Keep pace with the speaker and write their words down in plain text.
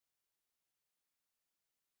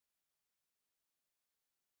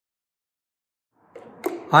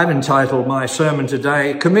I've entitled my sermon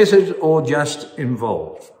today, Committed or Just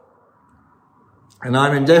Involved? And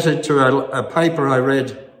I'm indebted to a paper I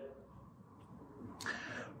read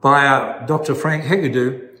by Dr. Frank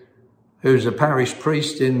Hegedü, who's a parish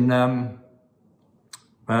priest in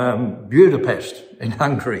Budapest in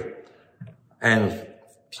Hungary. And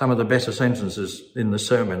some of the better sentences in the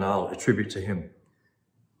sermon I'll attribute to him.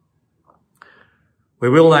 We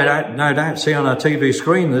will no doubt see on our TV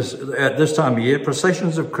screen at this time of year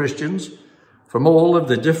processions of Christians from all of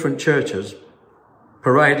the different churches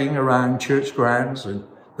parading around church grounds and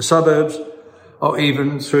the suburbs or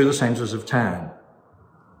even through the centres of town.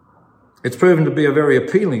 It's proven to be a very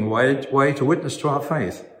appealing way to witness to our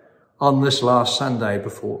faith on this last Sunday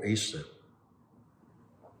before Easter.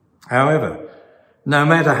 However, no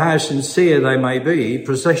matter how sincere they may be,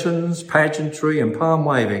 processions, pageantry and palm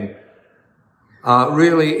waving are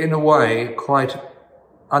really, in a way, quite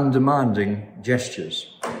undemanding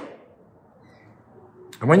gestures.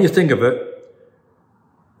 And when you think of it,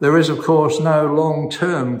 there is, of course, no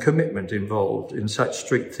long-term commitment involved in such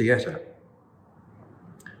street theatre,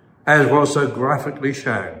 as was so graphically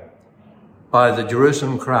shown by the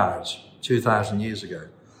Jerusalem crowds 2,000 years ago.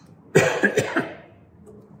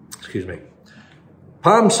 Excuse me.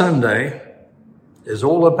 Palm Sunday is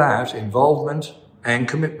all about involvement and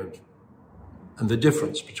commitment, and the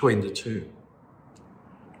difference between the two.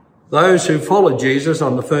 Those who followed Jesus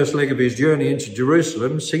on the first leg of his journey into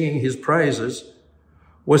Jerusalem, singing his praises,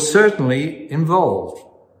 were certainly involved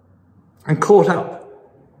and caught up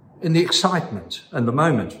in the excitement and the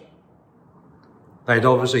moment. They'd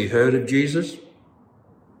obviously heard of Jesus.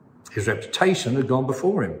 His reputation had gone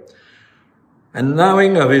before him. And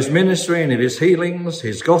knowing of his ministry and of his healings,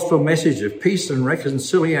 his gospel message of peace and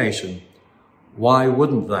reconciliation, why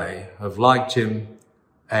wouldn't they have liked him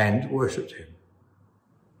and worshipped him?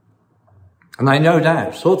 And they no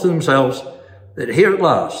doubt thought to themselves that here at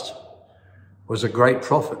last was a great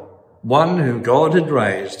prophet, one who God had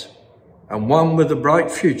raised and one with a bright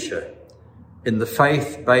future in the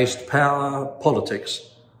faith-based power politics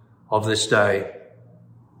of this day,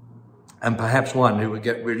 and perhaps one who would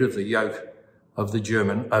get rid of the yoke of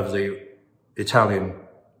the Italian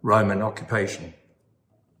Roman occupation.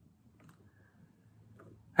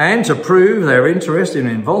 And to prove their interest in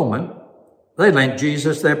involvement, they lent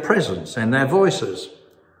Jesus their presence and their voices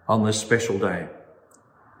on this special day.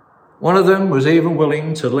 One of them was even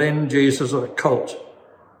willing to lend Jesus a colt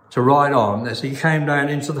to ride on as he came down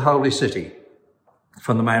into the holy city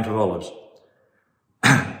from the Mount of Olives.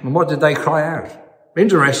 And what did they cry out?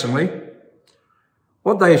 Interestingly,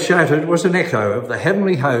 what they shouted was an echo of the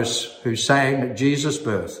heavenly hosts who sang at Jesus'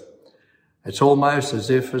 birth. It's almost as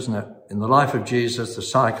if, isn't it, in the life of Jesus, the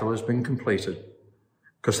cycle has been completed,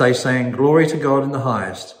 because they sang glory to God in the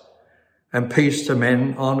highest and peace to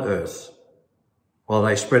men on earth, while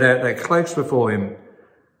they spread out their cloaks before him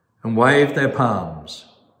and waved their palms.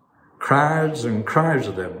 Crowds and crowds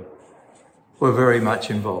of them were very much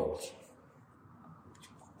involved.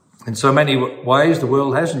 In so many ways, the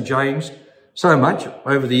world hasn't changed so much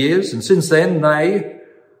over the years, and since then they,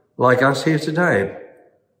 like us here today,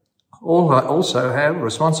 also have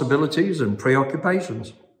responsibilities and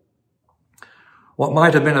preoccupations. What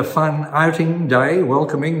might have been a fun outing day,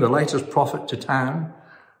 welcoming the latest prophet to town,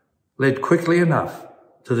 led quickly enough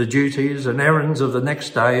to the duties and errands of the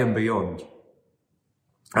next day and beyond.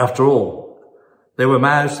 After all, there were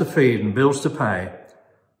mouths to feed and bills to pay,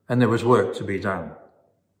 and there was work to be done.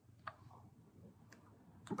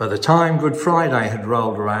 By the time Good Friday had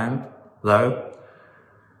rolled around, though,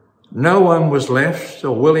 no one was left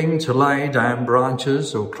or willing to lay down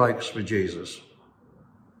branches or cloaks for Jesus,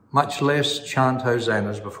 much less chant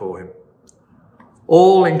hosannas before him.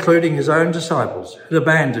 All, including his own disciples, had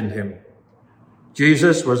abandoned him.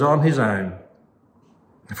 Jesus was on his own.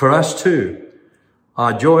 For us too,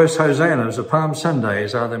 our joyous hosannas of Palm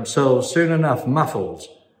Sundays are themselves soon enough muffled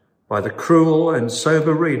by the cruel and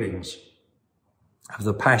sober readings of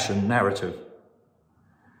the Passion narrative.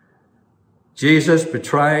 Jesus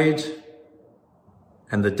betrayed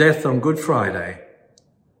and the death on Good Friday.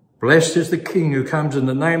 Blessed is the King who comes in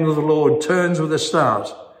the name of the Lord, turns with a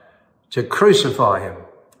start to crucify him.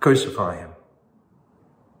 Crucify him.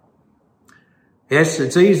 Yes,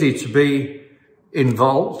 it's easy to be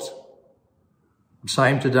involved,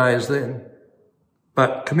 same today as then,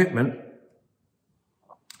 but commitment,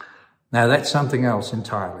 now that's something else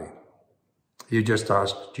entirely. You just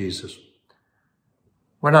ask Jesus.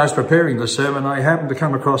 When I was preparing the sermon, I happened to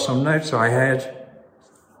come across some notes I had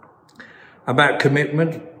about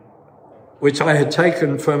commitment, which I had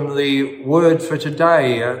taken from the Word for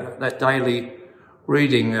Today, that daily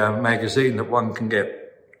reading magazine that one can get.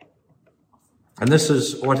 And this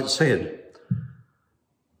is what it said.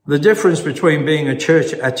 The difference between being a church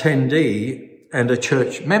attendee and a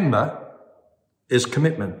church member is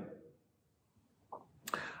commitment.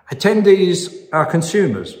 Attendees are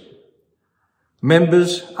consumers.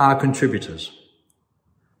 Members are contributors.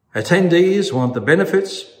 Attendees want the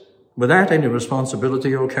benefits without any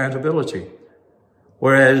responsibility or accountability,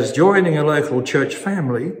 whereas joining a local church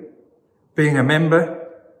family, being a member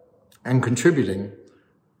and contributing,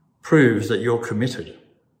 proves that you're committed.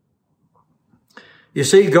 You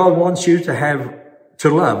see, God wants you to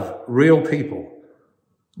love real people,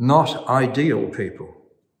 not ideal people.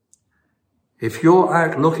 If you're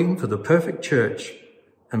out looking for the perfect church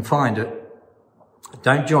and find it,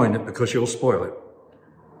 don't join it because you'll spoil it.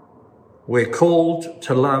 We're called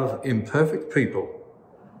to love imperfect people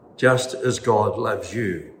just as God loves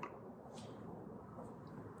you.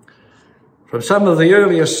 From some of the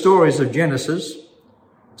earliest stories of Genesis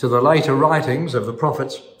to the later writings of the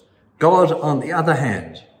prophets, God, on the other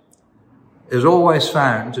hand, is always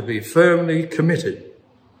found to be firmly committed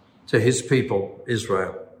to his people,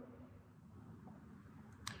 Israel.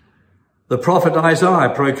 The prophet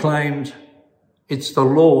Isaiah proclaimed, "It's the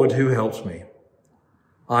Lord who helps me."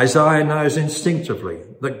 Isaiah knows instinctively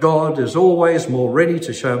that God is always more ready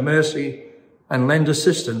to show mercy and lend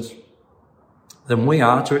assistance than we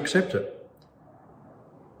are to accept it.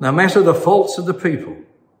 No matter the faults of the people,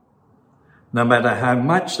 no matter how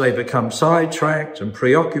much they become sidetracked and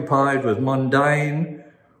preoccupied with mundane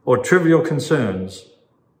or trivial concerns,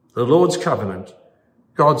 the Lord's covenant,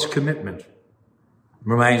 God's commitment,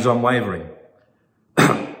 remains unwavering.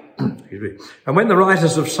 And when the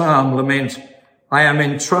writers of Psalm lament, "I am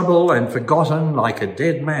in trouble and forgotten like a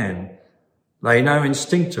dead man," they know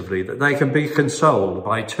instinctively that they can be consoled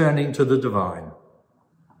by turning to the divine.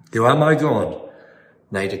 "You are my God,"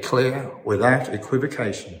 they declare without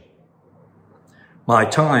equivocation. "My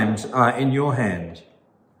times are in your hand."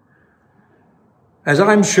 As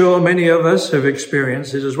I'm sure many of us have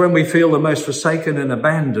experienced, it is when we feel the most forsaken and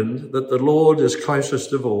abandoned that the Lord is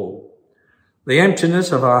closest of all. The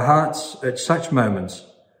emptiness of our hearts at such moments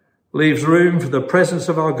leaves room for the presence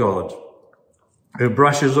of our God, who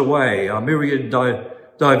brushes away our myriad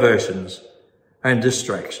diversions and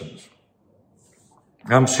distractions.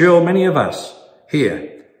 I'm sure many of us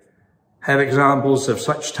here have examples of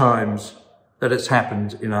such times that it's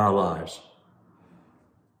happened in our lives.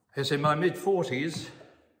 It's in my mid-40s,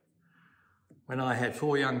 when I had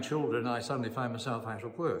 4 young children, I suddenly found myself out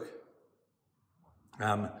of work.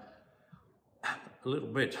 A little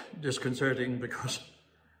bit disconcerting because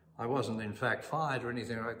I wasn't in fact fired or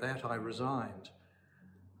anything like that. I resigned.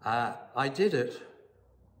 I did it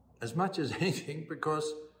as much as anything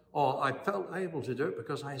I felt able to do it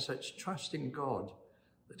because I had such trust in God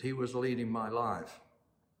that he was leading my life.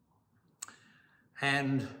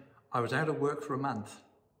 And I was out of work for a month.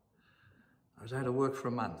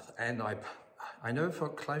 And I never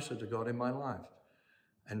felt closer to God in my life,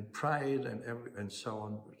 and prayed and so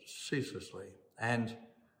on ceaselessly. And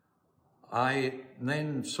I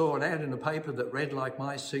then saw an ad in the paper that read like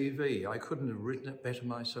my CV. I couldn't have written it better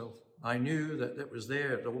myself. I knew that it was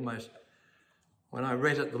there. When I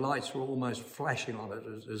read it, the lights were almost flashing on it,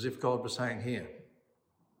 as if God was saying, "Here,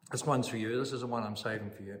 this one's for you. This is the one I'm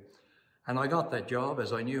saving for you." And I got that job,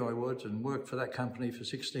 as I knew I would, and worked for that company for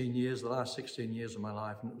 16 years, the last 16 years of my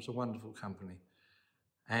life, and it was a wonderful company.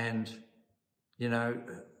 And,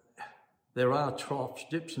 there are troughs,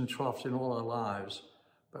 dips and troughs in all our lives,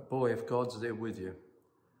 but boy, if God's there with you,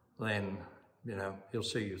 then, he'll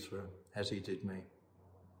see you through, as he did me.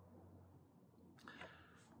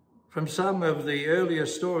 From some of the earlier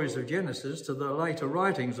stories of Genesis to the later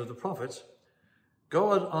writings of the prophets,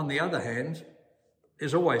 God, on the other hand,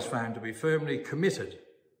 is always found to be firmly committed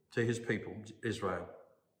to his people, Israel.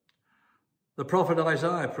 The prophet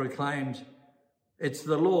Isaiah proclaimed, "It's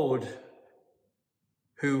the Lord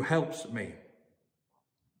who helps me."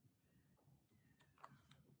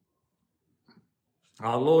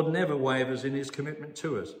 Our Lord never wavers in his commitment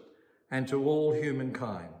to us and to all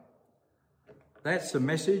humankind. That's the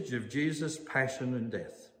message of Jesus' passion and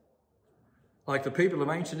death. Like the people of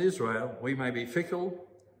ancient Israel, we may be fickle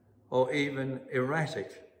or even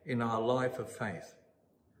erratic in our life of faith,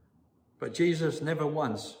 but Jesus never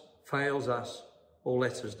once fails us or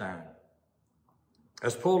lets us down.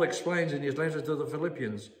 As Paul explains in his letter to the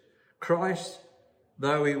Philippians, Christ,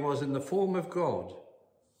 though he was in the form of God,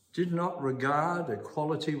 did not regard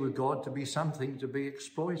equality with God to be something to be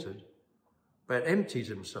exploited, but emptied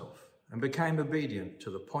himself and became obedient to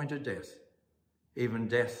the point of death, even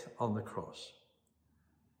death on the cross.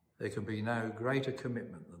 There can be no greater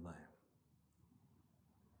commitment than that.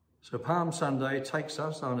 So Palm Sunday takes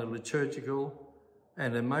us on a liturgical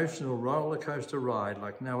and emotional roller coaster ride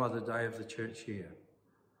like no other day of the church year.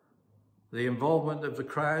 The involvement of the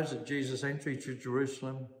crowds at Jesus' entry to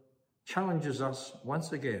Jerusalem challenges us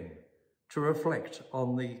once again to reflect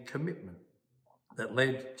on the commitment that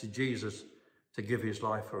led to Jesus to give his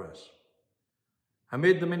life for us.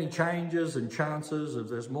 Amid the many changes and chances of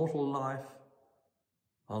this mortal life,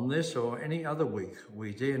 on this or any other week,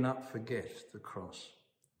 we dare not forget the cross.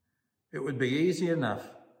 It would be easy enough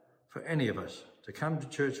for any of us to come to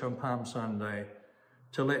church on Palm Sunday,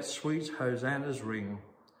 to let sweet hosannas ring,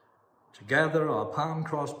 to gather our palm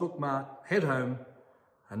cross bookmark, head home,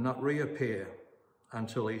 and not reappear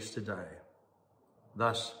until Easter Day,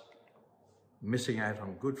 thus missing out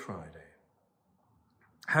on Good Friday.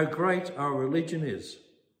 How great our religion is.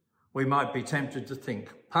 We might be tempted to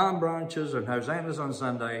think palm branches and hosannas on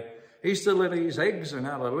Sunday, Easter lilies, eggs and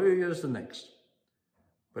hallelujahs the next.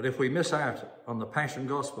 But if we miss out on the Passion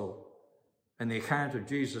Gospel and the account of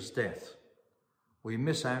Jesus' death, we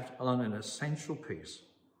miss out on an essential piece,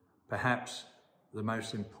 perhaps the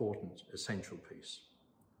most important essential piece.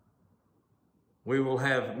 We will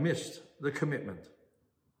have missed the commitment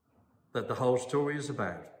that the whole story is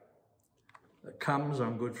about, that comes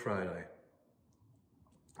on Good Friday.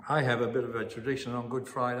 I have a bit of a tradition on Good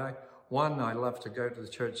Friday. One, I love to go to the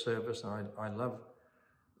church service, and I love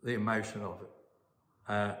the emotion of it.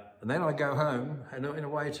 And then I go home, and in a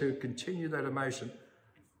way to continue that emotion,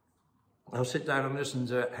 I'll sit down and listen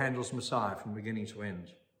to Handel's Messiah from beginning to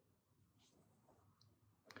end.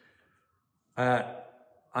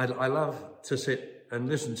 I love to sit and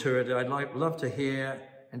listen to it. I'd love to hear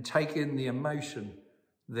and take in the emotion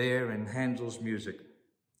there in Handel's music.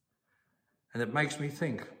 And it makes me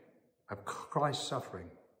think of Christ's suffering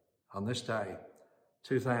on this day,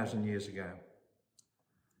 2,000 years ago.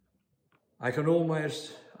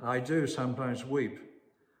 I do sometimes weep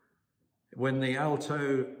when the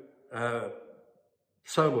alto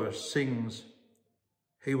soloist sings,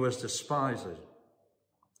 "He was despised,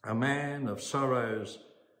 a man of sorrows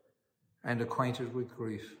and acquainted with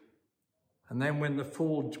grief." And then when the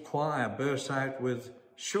full choir bursts out with,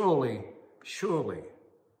 "Surely, surely,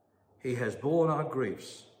 he has borne our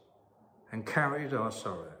griefs and carried our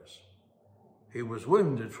sorrows. He was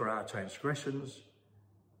wounded for our transgressions.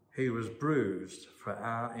 He was bruised for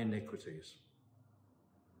our iniquities."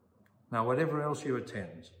 Now, whatever else you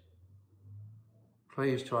attend,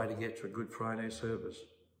 please try to get to a Good Friday service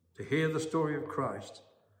to hear the story of Christ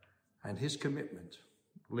and his commitment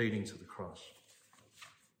leading to the cross.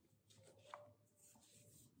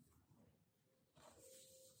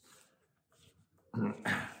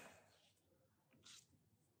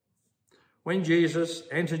 When Jesus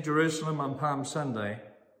entered Jerusalem on Palm Sunday,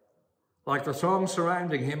 like the throng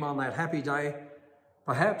surrounding him on that happy day,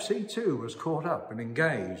 perhaps he too was caught up and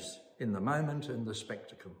engaged in the moment and the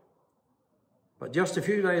spectacle. But just a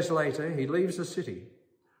few days later, he leaves the city,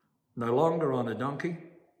 no longer on a donkey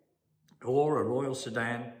or a royal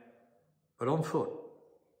sedan, but on foot,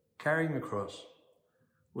 carrying the cross,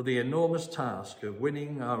 with the enormous task of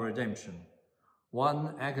winning our redemption,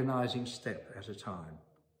 one agonizing step at a time.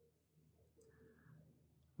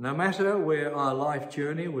 No matter where our life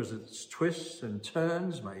journey with its twists and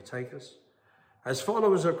turns may take us, as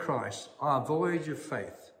followers of Christ, our voyage of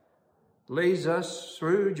faith leads us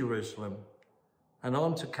through Jerusalem and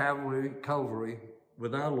on to Calvary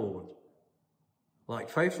with our Lord. Like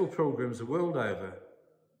faithful pilgrims the world over,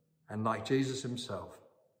 and like Jesus himself,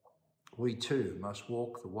 we too must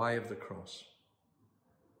walk the way of the cross.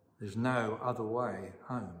 There's no other way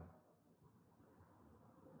home.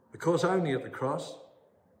 Because only at the cross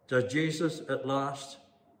does Jesus at last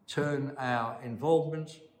turn our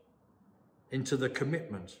involvement into the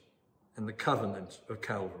commitment and the covenant of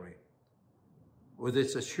Calvary, with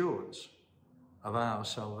its assurance of our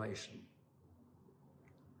salvation.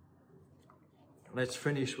 Let's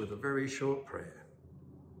finish with a very short prayer.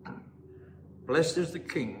 Blessed is the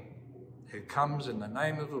King who comes in the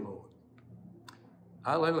name of the Lord.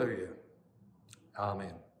 Hallelujah.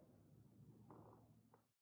 Amen.